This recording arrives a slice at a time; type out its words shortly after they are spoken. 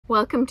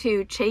Welcome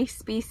to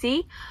Chase,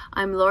 BC.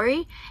 I'm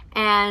Lori,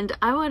 and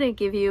I want to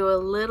give you a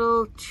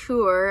little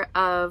tour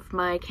of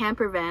my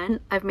camper van.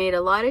 I've made a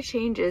lot of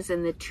changes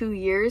in the 2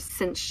 years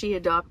since she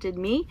adopted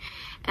me,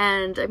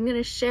 and I'm going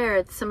to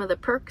share some of the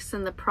perks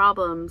and the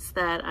problems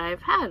that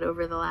I've had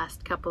over the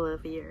last couple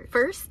of years.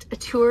 First, a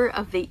tour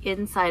of the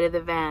inside of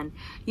the van.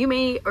 You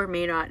may or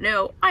may not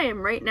know, I am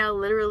right now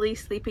literally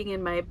sleeping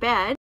in my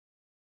bed.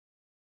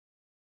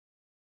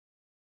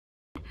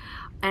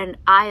 And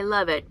I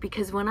love it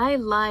because when I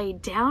lie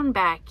down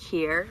back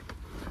here,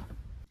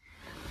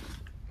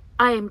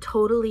 I am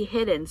totally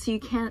hidden, so you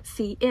can't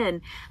see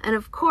in. And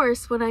of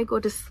course, when I go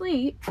to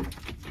sleep,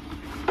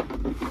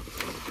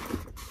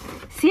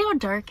 see how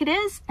dark it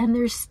is? And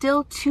there's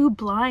still 2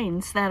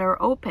 blinds that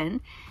are open.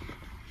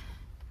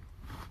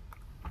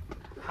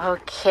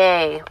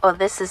 Okay, well,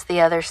 this is the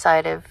other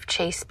side of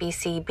Chase,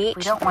 BC Beach.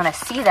 We don't want to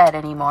see that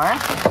anymore.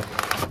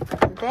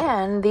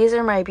 Then these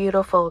are my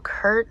beautiful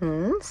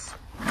curtains.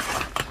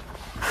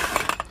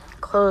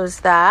 Close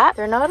that.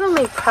 They're not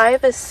only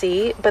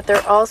privacy, but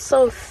they're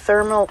also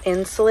thermal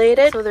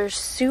insulated, so they're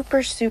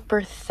super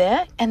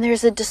thick, and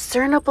there's a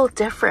discernible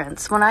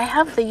difference. When I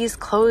have these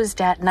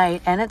closed at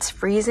night and it's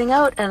freezing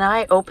out and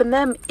I open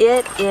them,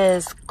 it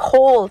is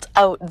cold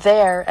out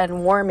there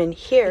and warm in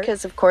here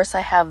because of course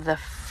I have the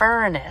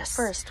furnace.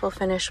 First we'll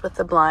finish with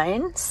the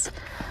blinds.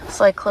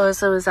 So I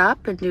close those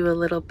up and do a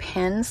little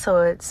pin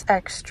so it's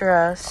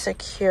extra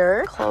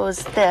secure.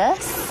 Close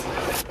this.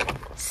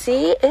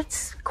 See,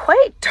 it's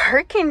quite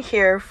dark in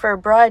here for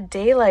broad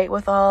daylight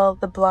with all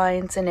the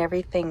blinds and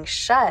everything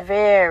shut.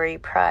 Very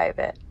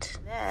private.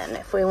 Then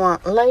if we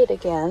want light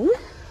again,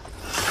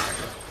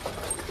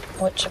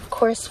 which of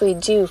course we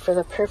do for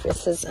the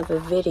purposes of a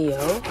video.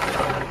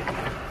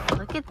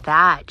 Look at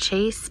that,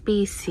 Chase,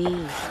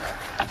 BC.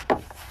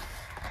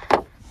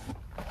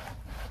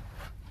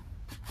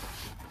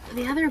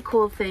 The other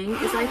cool thing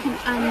is I can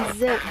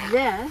unzip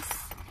this,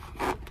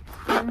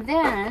 and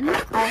then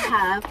I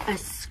have a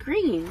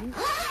screen,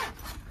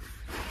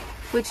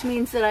 which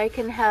means that I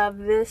can have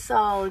this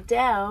all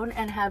down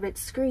and have it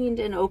screened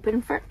and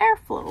open for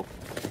airflow.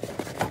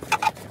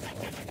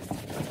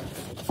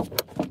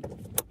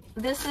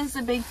 This is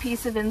a big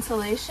piece of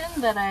insulation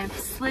that I've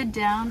slid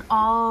down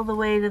all the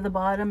way to the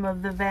bottom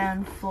of the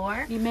van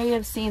floor. You may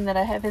have seen that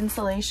I have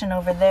insulation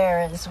over there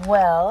as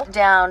well,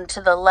 down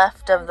to the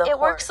left of the It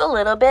works a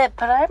little bit,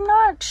 but I'm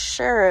not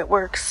sure it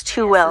works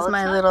too well. This is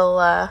my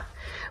little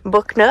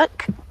book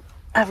nook.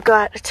 I've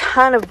got a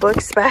ton of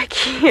books back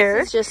here.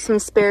 This is just some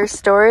spare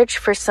storage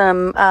for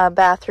some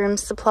bathroom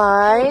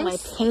supplies. My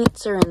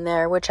paints are in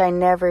there, which I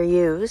never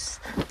use.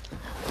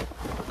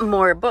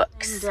 More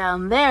books. And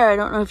down there, I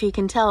don't know if you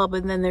can tell,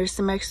 but then there's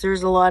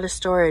there's a lot of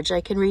storage. I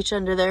can reach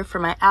under there for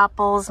my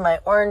apples, my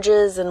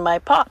oranges, and my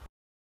pop.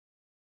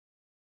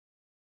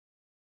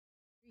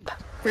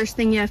 First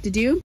thing you have to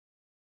do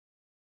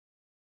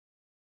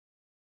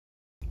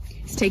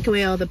is take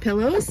away all the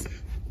pillows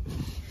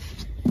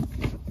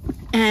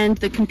and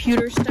the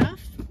computer stuff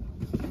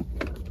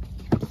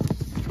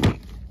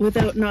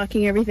without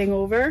knocking everything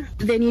over.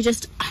 Then you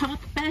just hop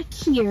back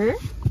here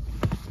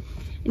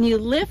and you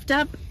lift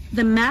up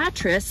the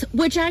mattress,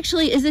 which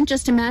actually isn't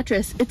just a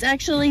mattress, it's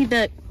actually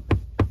the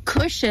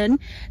cushion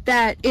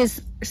that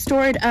is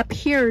stored up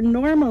here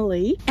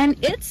normally, and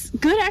it's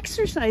good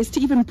exercise to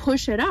even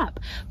push it up,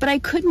 but I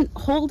couldn't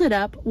hold it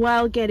up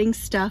while getting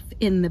stuff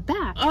in the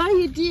back. All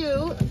you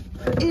do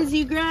is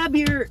you grab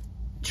your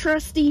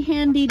trusty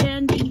handy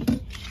dandy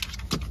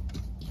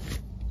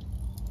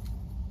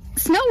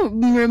snow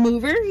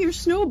remover, your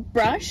snow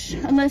brush,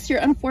 unless you're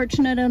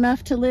unfortunate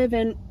enough to live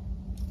in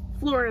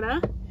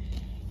Florida,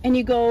 and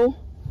you go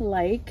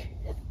like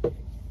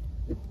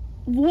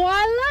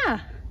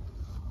voila,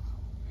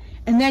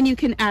 and then you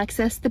can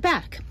access the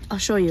back. I'll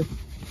show you.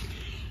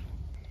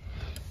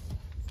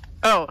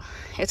 Oh,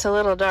 it's a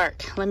little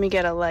dark. Let me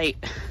get a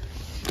light.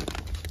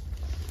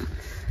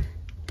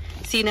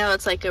 See, now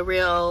it's like a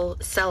real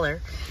cellar.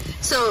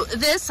 So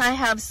this, I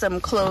have some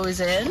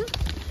clothes in,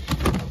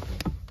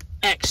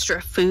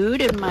 extra food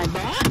in my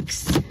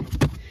box,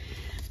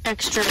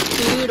 extra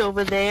food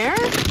over there,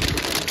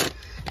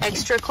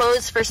 extra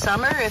clothes for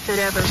summer if it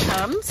ever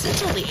comes.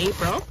 It's only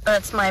April.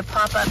 That's my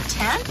pop-up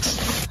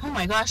tent. Oh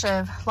my gosh, I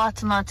have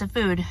lots and lots of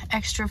food.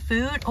 Extra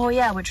food. Oh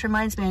yeah, which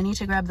reminds me, I need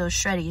to grab those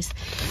shreddies.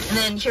 And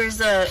then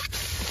here's a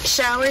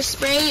shower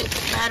spray,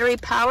 battery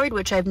powered,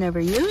 which I've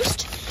never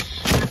used.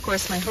 And of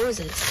course my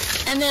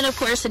hoses. And then of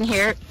course in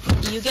here,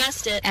 you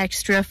guessed it,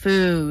 extra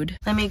food.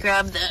 Let me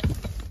grab the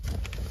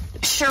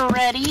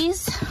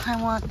shreddies.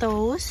 I want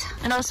those.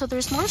 And also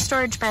there's more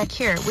storage back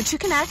here, which you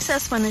can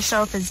access when the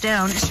shelf is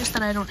down. It's just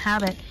that I don't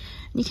have it.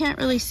 You can't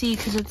really see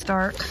because it's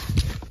dark.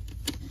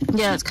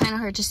 Yeah, it's kind of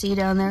hard to see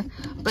down there.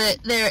 But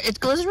there, it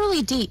goes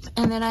really deep.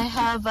 And then I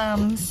have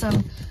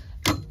some,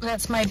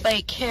 that's my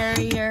bike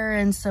carrier,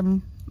 and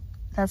some,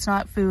 that's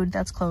not food,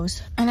 that's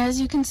clothes. And as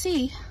you can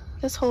see,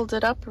 this holds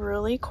it up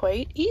really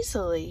quite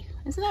easily.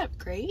 Isn't that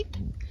great?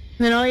 And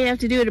then all you have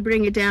to do to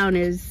bring it down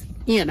is,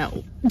 you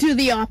know, do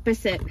the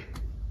opposite.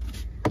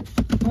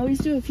 Always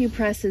do a few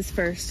presses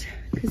first,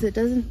 because it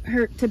doesn't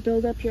hurt to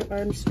build up your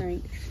arm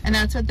strength. And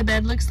that's what the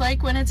bed looks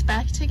like when it's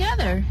back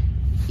together.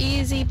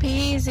 Easy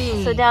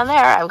peasy. So down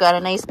there, I've got a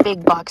nice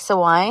big box of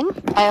wine.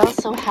 I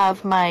also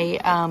have my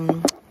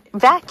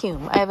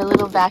vacuum. I have a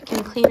little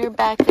vacuum cleaner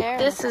back there.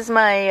 This is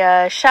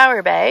my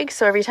shower bag.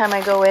 So every time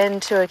I go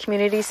into a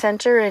community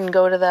center and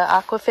go to the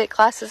aquafit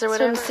classes or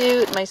whatever,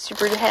 swimsuit, my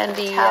super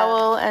handy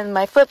towel, and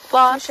my flip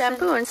flops,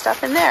 shampoo and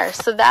stuff in there.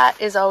 So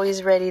that is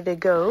always ready to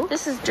go.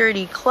 This is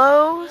dirty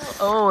clothes.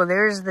 Oh,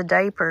 there's the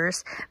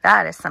diapers.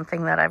 That is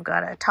something that I've got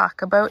to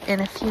talk about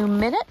in a few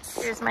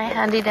minutes. Here's my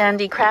handy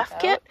dandy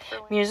craft kit.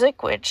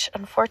 Music, which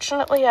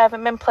unfortunately I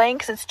haven't been playing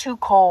because it's too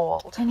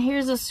cold. And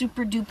here's a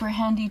super duper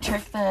handy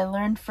trick that I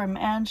learned from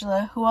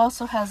Angela, who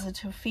also has a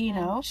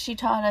Tofino. She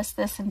taught us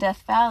this in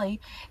Death Valley,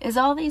 is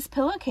all these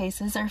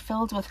pillowcases are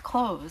filled with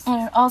clothes.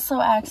 And it also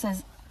acts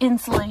as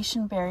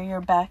insulation barrier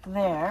back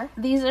there.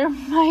 This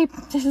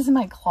is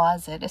my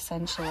closet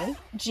essentially.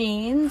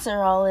 Jeans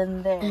are all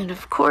in there. And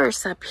of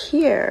course up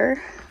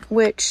here,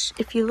 which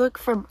if you look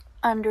from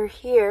under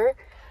here,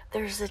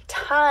 there's a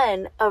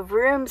ton of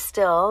room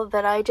still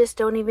that I just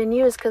don't even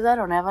use because I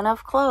don't have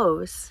enough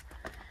clothes.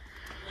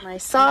 My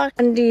socks,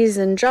 undies,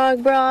 and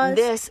jog bras.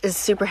 This is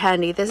super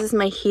handy. This is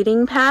my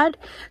heating pad.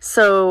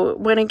 So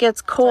when it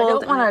gets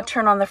cold, I don't want to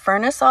turn on the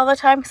furnace all the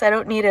time because I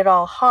don't need it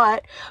all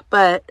hot.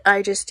 But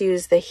I just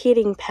use the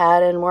heating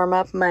pad and warm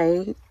up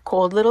my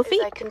cold little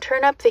feet. I can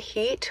turn up the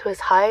heat to as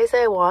high as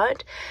I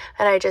want.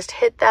 And I just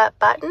hit that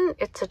button.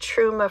 It's a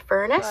Truma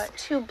furnace. Got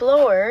two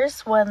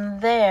blowers, one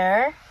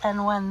there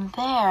and one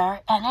there.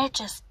 And it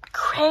just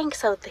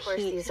cranks out the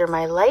heat. These are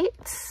my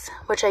lights,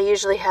 which I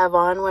usually have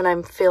on when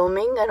I'm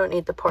filming. I don't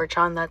need the porch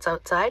on, that's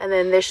outside. And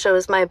then this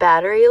shows my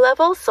battery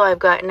level. So I've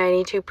got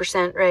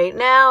 92% right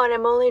now, and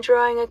I'm only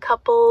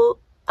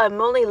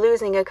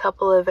losing a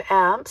couple of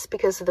amps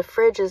because the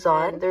fridge is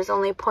on. There's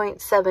only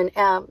 0.7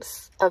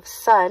 amps of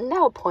sun,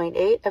 now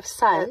 0.8 of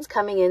sun. It's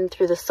coming in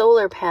through the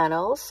solar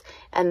panels,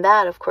 and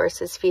that of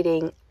course is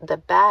feeding the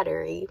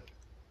battery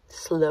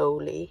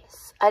slowly.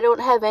 I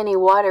don't have any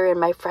water in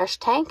my fresh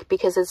tank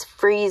because it's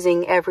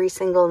freezing every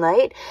single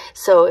night.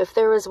 So if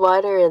there was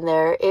water in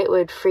there, it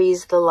would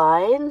freeze the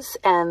lines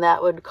and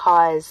that would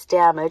cause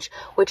damage,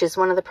 which is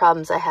one of the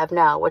problems I have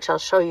now, which I'll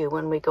show you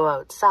when we go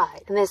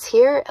outside. And this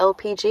here,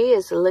 LPG,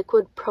 is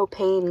liquid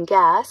propane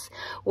gas,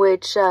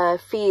 which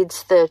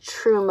feeds the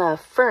Truma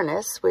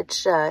furnace,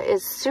 which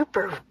is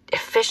super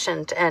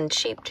efficient and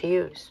cheap to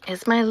use.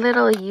 Is my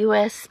little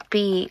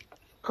USB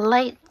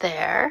light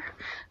there.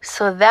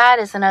 So that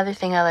is another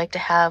thing I like to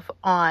have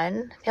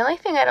on. The only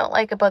thing I don't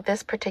like about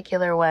this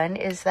particular one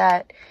is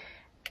that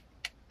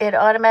it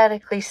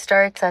automatically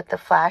starts at the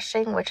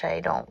flashing, which I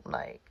don't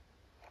like.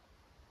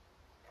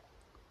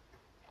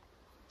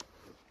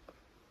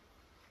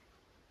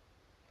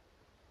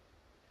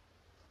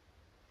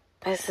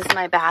 This is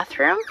my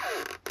bathroom.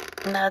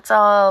 And that's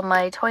all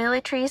my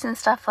toiletries and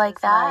stuff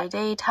like that. My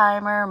day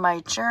timer,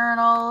 my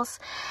journals,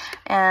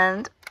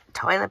 and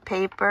toilet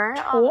paper.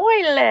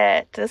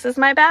 Toilet! This is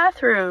my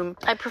bathroom.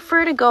 I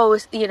prefer to go,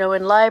 you know,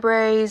 in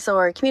libraries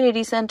or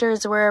community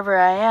centers, wherever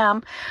I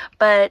am.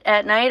 But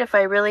at night, if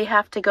I really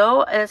have to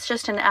go, it's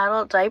just an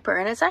adult diaper.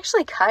 And it's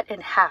actually cut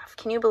in half.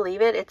 Can you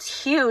believe it?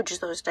 It's huge,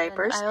 those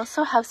diapers. And I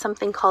also have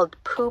something called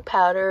poo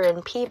powder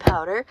and pee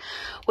powder,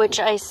 which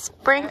I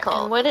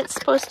sprinkle. And what it's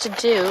supposed to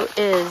do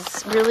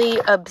is really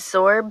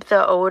absorb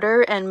the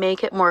odor and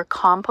make it more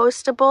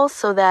compostable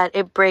so that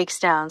it breaks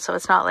down. So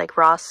it's not like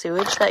raw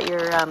sewage that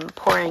you're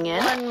pouring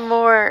in. One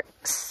more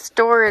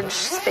storage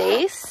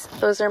space.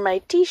 Those are my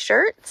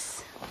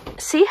t-shirts.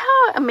 See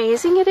how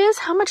amazing it is?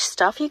 How much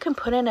stuff you can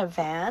put in a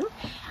van?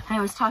 And I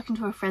was talking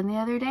to a friend the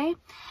other day,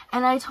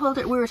 and I told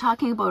her, we were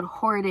talking about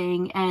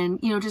hoarding and,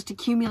 you know, just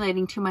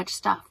accumulating too much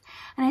stuff.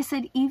 And I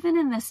said, even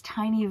in this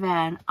tiny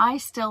van, I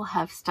still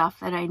have stuff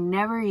that I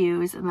never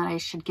use and that I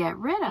should get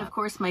rid of. And of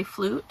course, my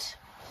flute,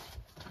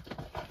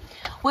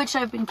 which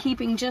I've been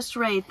keeping just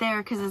right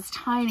there because it's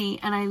tiny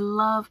and I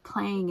love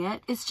playing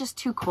it. It's just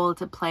too cold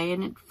to play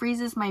and it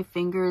freezes my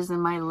fingers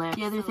and my lips.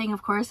 The other thing,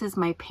 of course, is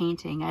my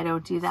painting. I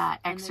don't do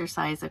that.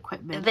 Exercise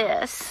equipment.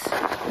 This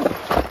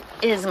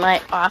is my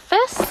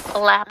office,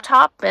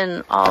 laptop,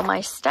 and all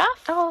my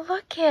stuff. Oh,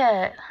 look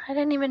it. I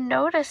didn't even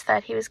notice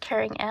that he was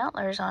carrying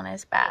antlers on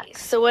his back.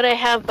 So what I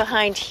have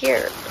behind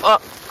here,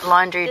 oh,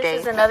 laundry day.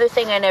 This is another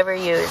thing I never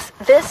use.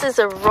 This is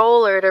a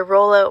roller to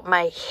roll out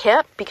my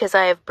hip because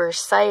I have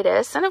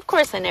bursitis. And of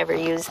course I never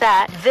use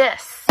that.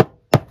 This,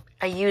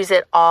 I use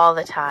it all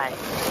the time.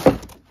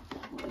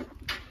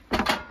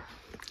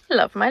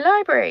 Love my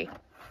library.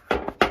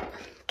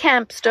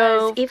 camp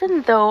stove.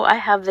 Even though I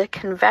have the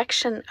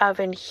convection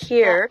oven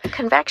here, the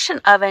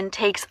convection oven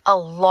takes a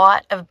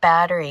lot of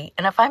battery.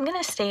 And if I'm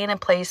going to stay in a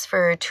place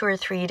for 2 or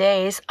 3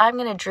 days, I'm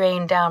going to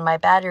drain down my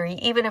battery,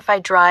 even if I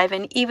drive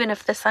and even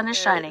if the sun is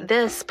shining.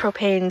 This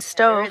propane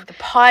stove, the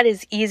pot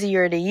is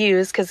easier to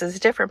use because it's a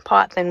different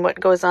pot than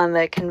what goes on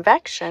the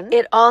convection.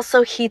 It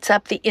also heats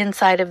up the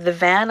inside of the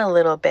van a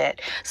little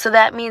bit. So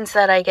that means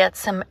that I get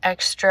some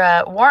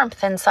extra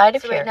warmth inside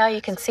of here. Right now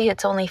you can see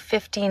it's only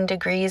 15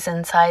 degrees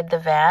inside the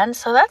van.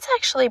 So that's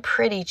actually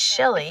pretty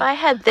chilly. If I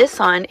had this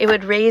on, it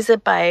would raise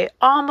it by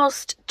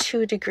almost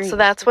 2 degrees. So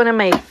that's one of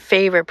my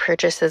favorite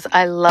purchases.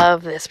 I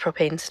love this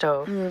propane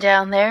stove.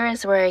 Down there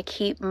is where I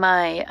keep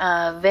my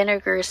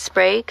vinegar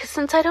spray, because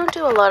since I don't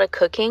do a lot of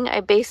cooking,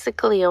 I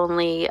basically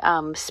only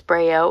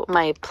spray out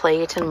my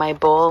plate and my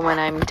bowl when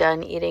I'm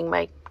done eating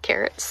my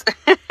carrots.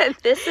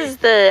 This is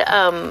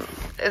the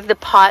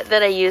pot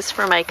that I use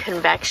for my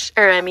convection,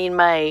 or I mean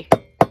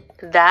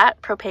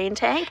that propane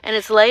tank, and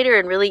it's lighter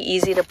and really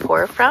easy to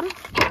pour from.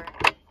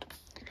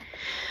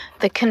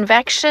 The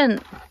convection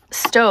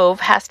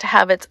stove has to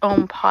have its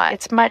own pot.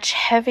 It's much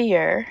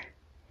heavier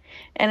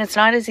and it's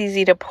not as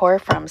easy to pour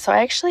from, so I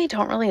actually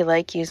don't really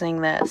like using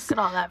this. Look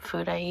at all that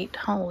food I eat.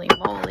 Holy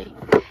moly.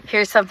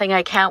 Here's something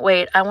I can't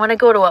wait. I want to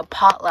go to a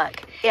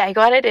potluck. Yeah, I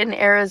got it in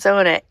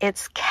Arizona.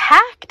 It's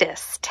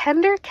cactus,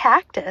 tender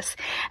cactus,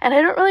 and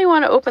I don't really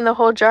want to open the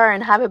whole jar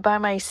and have it by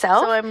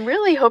myself, so I'm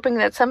really hoping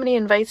that somebody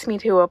invites me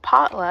to a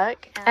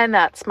potluck. And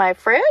that's my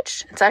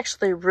fridge. It's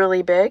actually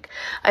really big.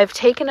 I've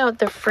taken out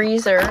the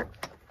freezer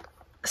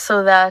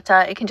so that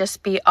it can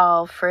just be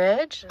all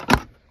fridge.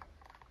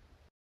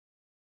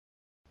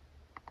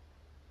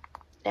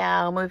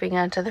 Now moving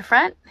on to the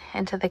front,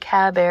 into the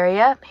cab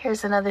area.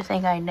 Here's another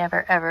thing I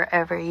never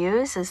ever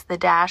use is the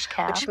dash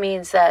cam, which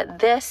means that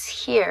this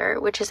here,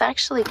 which is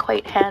actually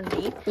quite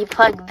handy, you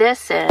plug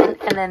this in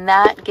and then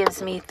that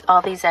gives me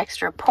all these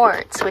extra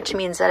ports, which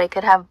means that I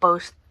could have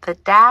both the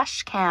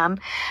dash cam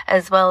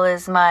as well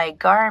as my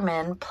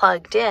Garmin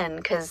plugged in,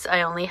 because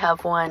I only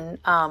have one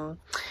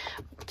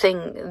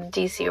thing,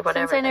 DC or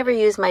whatever. Since I never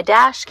use my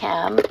dash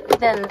cam,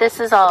 then this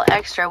is all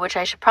extra, which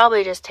I should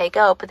probably just take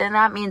out, but then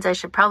that means I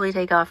should probably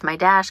take off my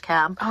dash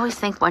cam. I always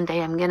think one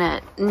day I'm gonna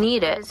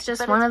need it. It's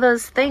just one of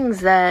those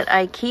things that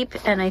I keep,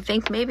 and I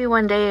think maybe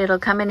one day it'll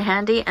come in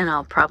handy and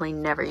I'll probably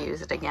never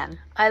use it again.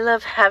 I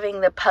love having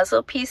the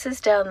puzzle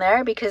pieces down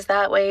there, because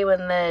that way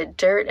when the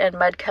dirt and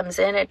mud comes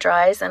in, it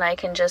dries and I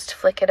can just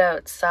flick it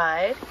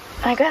outside.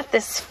 I got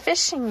this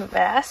fishing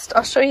vest.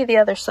 I'll show you the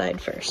other side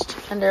first.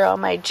 Under all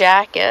my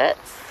jackets.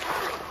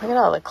 Look at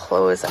all the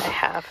clothes I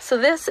have. So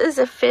this is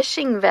a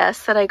fishing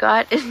vest that I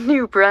got in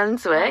New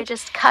Brunswick. I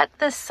just cut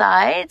the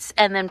sides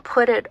and then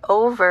put it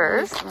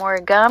over some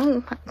more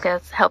gum.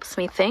 That helps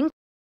me think.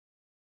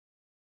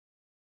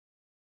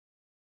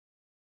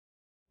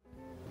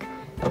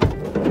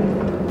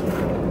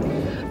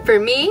 For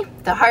me,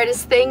 the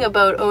hardest thing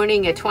about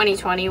owning a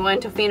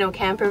 2021 Tofino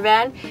camper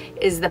van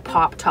is the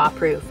pop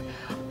top roof.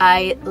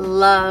 I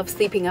love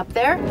sleeping up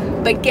there,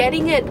 but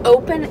getting it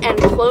open and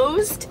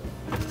closed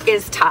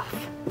is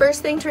tough.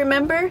 First thing to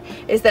remember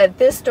is that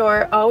this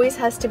door always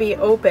has to be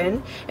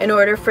open in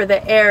order for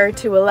the air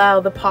to allow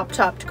the pop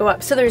top to go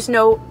up, so there's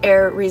no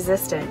air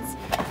resistance.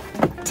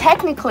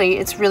 Technically,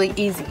 it's really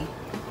easy.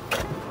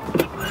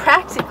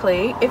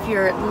 Practically, if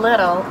you're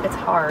little, it's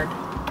hard.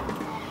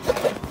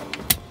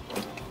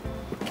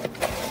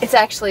 It's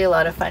actually a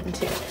lot of fun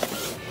too.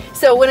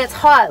 So when it's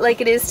hot like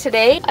it is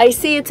today, I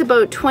see it's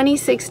about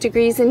 26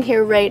 degrees in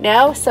here right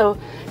now, so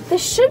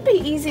this should be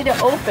easy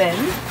to open.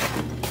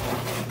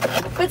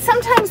 But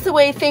sometimes the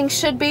way things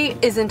should be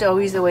isn't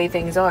always the way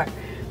things are.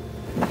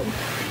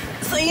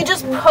 So you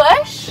just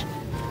push.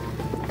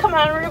 Come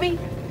on, Ruby.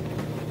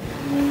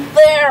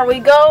 There we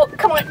go.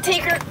 Come on,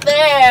 take her.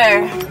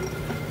 There.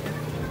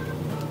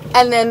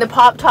 And then the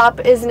pop top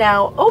is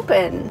now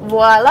open.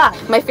 Voila.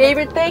 My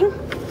favorite thing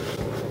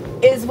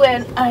is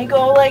when I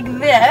go like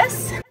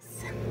this.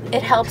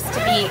 It helps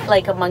to be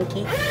like a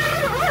monkey.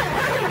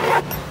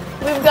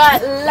 We've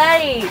got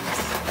lights.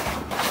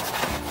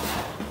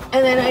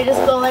 And then I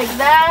just go like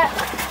that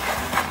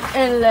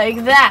and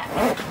like that.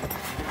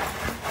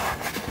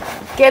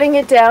 Getting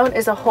it down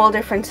is a whole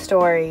different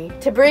story.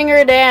 To bring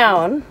her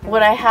down,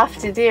 what I have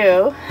to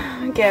do,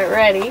 get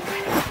ready,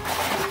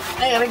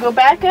 I gotta go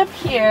back up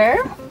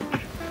here.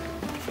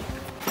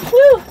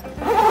 Woo!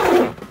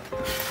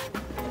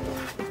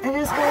 And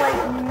just go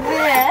like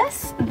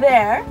this,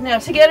 there. Now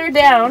to get her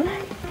down,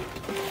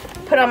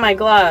 put on my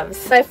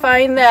gloves. I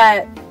find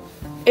that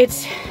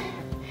it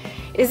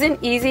isn't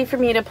easy for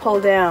me to pull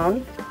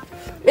down.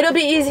 It'll be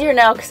easier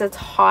now because it's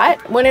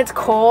hot. When it's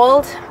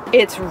cold,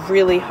 it's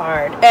really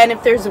hard. And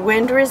if there's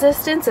wind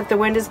resistance, if the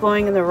wind is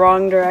blowing in the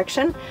wrong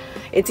direction,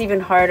 it's even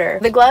harder.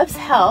 The gloves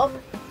help,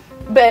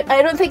 but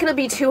I don't think it'll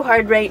be too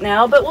hard right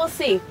now, but we'll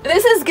see.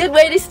 This is a good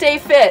way to stay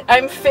fit.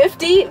 I'm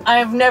 50,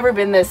 I've never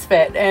been this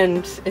fit, and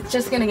it's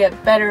just gonna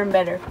get better and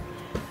better.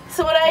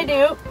 So what I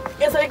do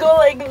is I go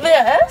like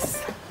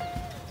this,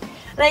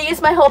 and I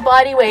use my whole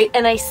body weight,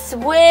 and I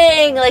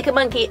swing like a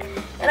monkey,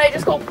 and I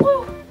just go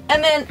woo,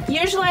 And then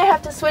usually I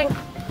have to swing,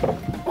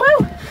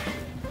 woo,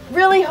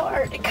 really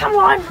hard. Come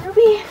on,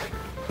 Ruby.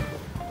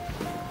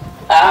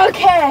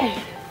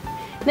 Okay.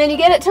 Then you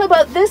get it to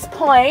about this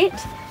point,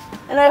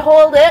 and I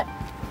hold it.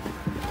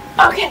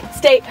 Okay,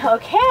 stay.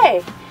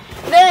 Okay.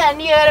 Then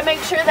you gotta make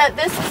sure that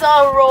this is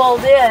all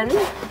rolled in.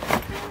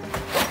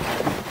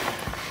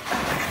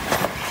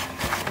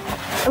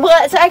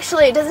 Well, it's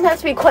actually, it doesn't have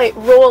to be quite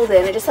rolled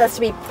in, it just has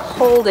to be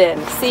pulled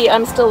in. See,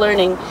 I'm still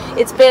learning.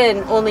 It's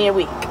been only a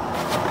week.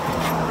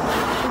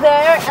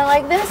 There, and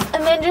like this,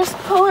 and then just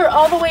pull her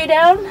all the way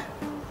down.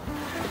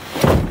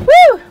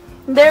 Woo!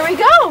 There we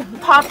go.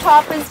 Pop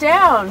top is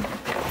down.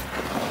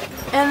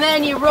 And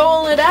then you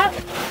roll it up.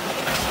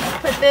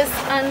 Put this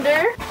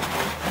under.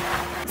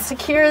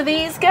 Secure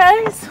these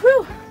guys.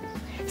 Woo!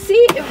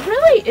 See, it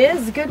really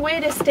is a good way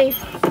to stay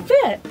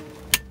fit.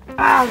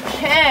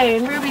 Okay,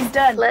 and Ruby's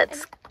done.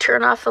 Let's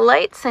turn off the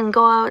lights and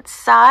go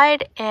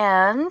outside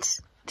and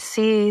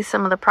see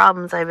some of the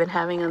problems I've been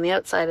having on the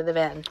outside of the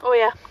van. Oh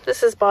yeah,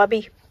 this is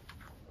Bobby.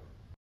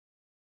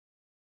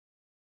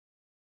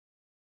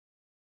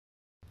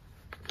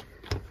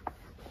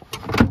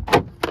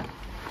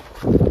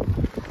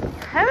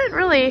 I haven't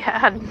really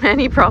had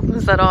many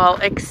problems at all,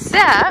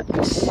 except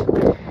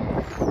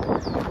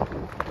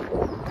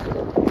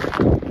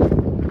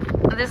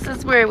this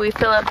is where we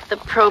fill up the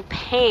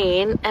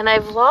propane, and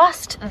I've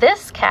lost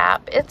this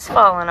cap. It's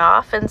fallen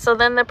off, and so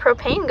then the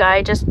propane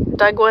guy just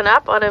dug one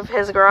up out of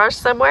his garage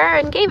somewhere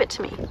and gave it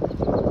to me.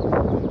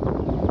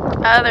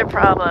 Other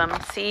problem.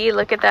 See,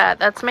 look at that.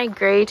 That's my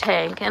gray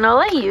tank, and all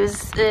I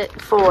use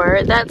it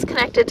for, that's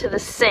connected to the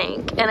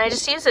sink, and I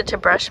just use it to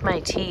brush my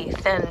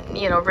teeth and,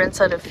 you know,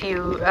 rinse out a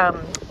few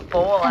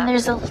bowl. And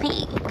there's a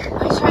leak.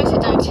 I tried to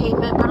duct tape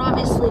it, but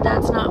obviously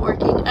that's not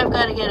working. I've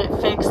got to get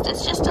it fixed.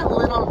 It's just a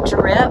little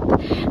drip,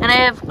 and I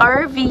have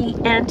RV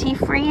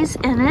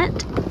antifreeze in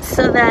it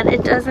so that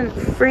it doesn't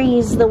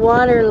freeze the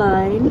water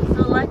line.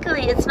 So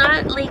luckily it's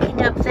not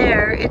leaking up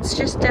there, it's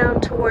just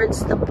down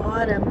towards the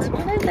bottom.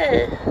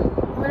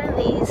 One of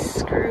these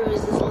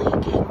screws is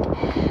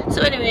leaking.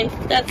 So anyway,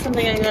 that's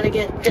something I gotta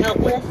get dealt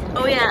with.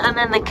 Oh yeah, and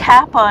then the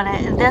cap on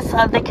it.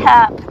 The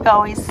cap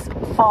always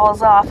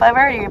falls off. I've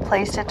already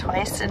replaced it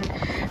twice, and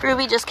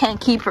Ruby just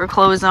can't keep her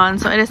clothes on,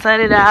 so I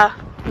decided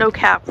no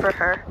cap for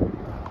her.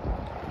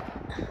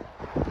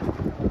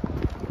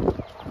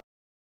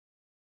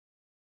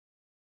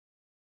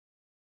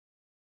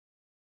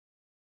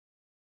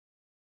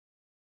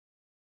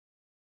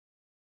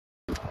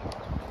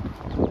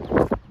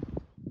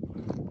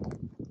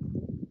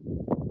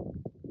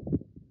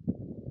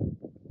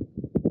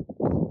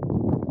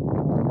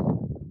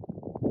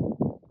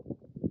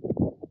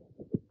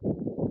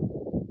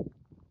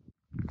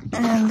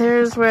 And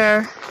there's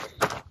where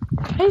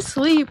I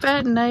sleep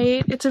at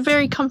night. It's a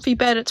very comfy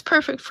bed. It's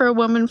perfect for a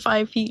woman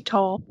 5 feet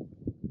tall.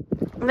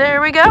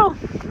 There we go.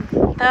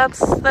 That's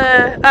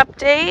the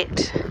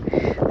update.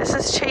 This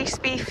is Chase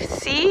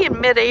BC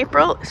in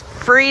mid-April. It's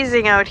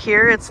freezing out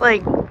here. It's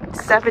like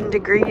 7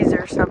 degrees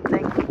or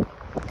something.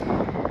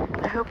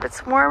 I hope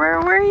it's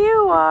warmer where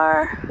you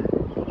are.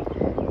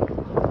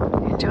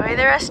 Enjoy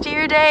the rest of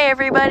your day,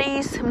 everybody.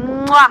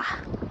 Mwah!